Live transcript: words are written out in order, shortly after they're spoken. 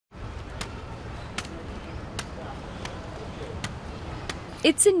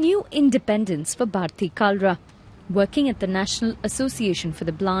It's a new independence for Bharti Kalra. Working at the National Association for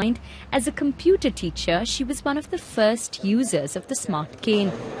the Blind, as a computer teacher, she was one of the first users of the smart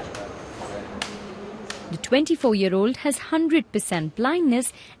cane. The 24-year-old has 100%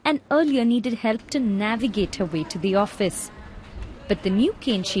 blindness and earlier needed help to navigate her way to the office. But the new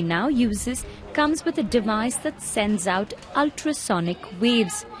cane she now uses comes with a device that sends out ultrasonic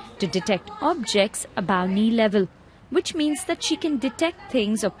waves to detect objects above knee level, which means that she can detect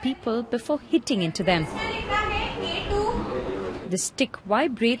things or people before hitting into them. The stick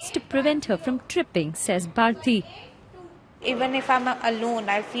vibrates to prevent her from tripping, says Bharti. Even if I'm alone,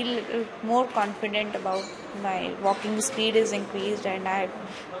 I feel more confident about my walking speed is increased, and I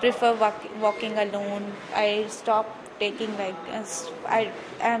prefer walking alone. I stop taking I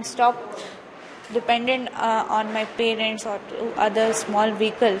am stop dependent on my parents or other small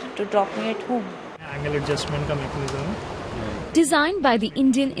vehicle to drop me at home. Angle adjustment का mechanism. Designed by the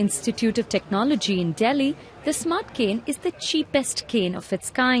Indian Institute of Technology in Delhi, the smart cane is the cheapest cane of its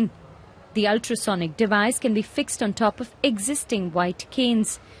kind. The ultrasonic device can be fixed on top of existing white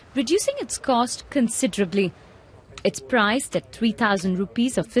canes, reducing its cost considerably. It's priced at 3,000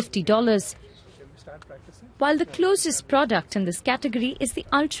 rupees or $50. While the closest product in this category is the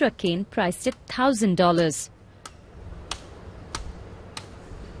Ultra cane, priced at $1,000.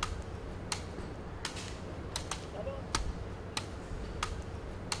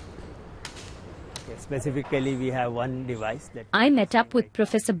 Specifically, we have one device that I met up with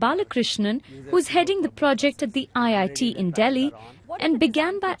Professor Balakrishnan, who's heading the project at the IIT in Delhi, and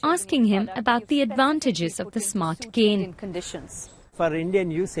began by asking him about the advantages of the smart cane. For Indian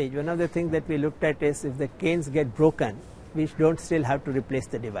usage, one of the things that we looked at is if the canes get broken, we don't still have to replace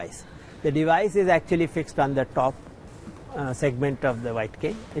the device. The device is actually fixed on the top segment of the white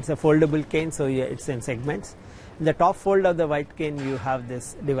cane. It's a foldable cane, so it's in segments. In the top fold of the white cane, you have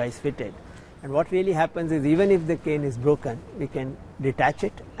this device fitted. And what really happens is, even if the cane is broken, we can detach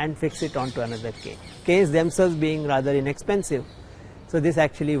it and fix it onto another cane. Canes themselves being rather inexpensive, so this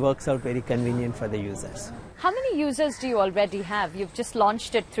actually works out very convenient for the users. How many users do you already have? You've just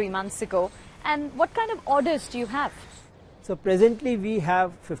launched it 3 months ago. And what kind of orders do you have? So presently we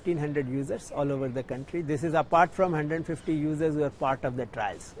have 1,500 users all over the country. This is apart from 150 users who are part of the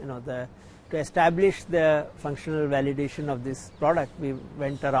trials. To establish the functional validation of this product, we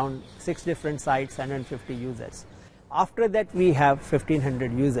went around 6 different sites, 150 users. After that, we have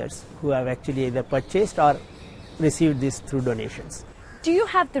 1,500 users who have actually either purchased or received this through donations. Do you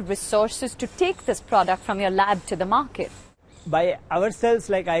have the resources to take this product from your lab to the market? By ourselves,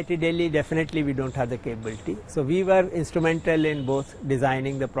 like IIT Delhi, definitely we don't have the capability. So we were instrumental in both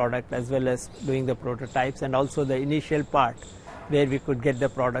designing the product as well as doing the prototypes, and also the initial part where we could get the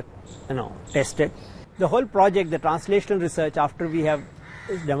product tested. The whole project, the translational research, after we have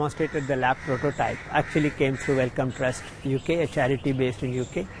demonstrated the lab prototype, actually came through Wellcome Trust UK, a charity based in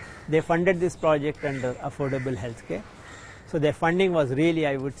UK. They funded this project under affordable healthcare. So their funding was really,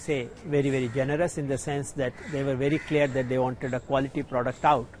 I would say, very, very generous, in the sense that they were very clear that they wanted a quality product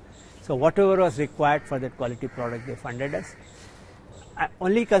out. So whatever was required for that quality product, they funded us.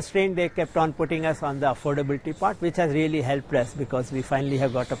 Only constraint, they kept on putting us on the affordability part, which has really helped us, because we finally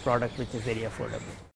have got a product which is very affordable.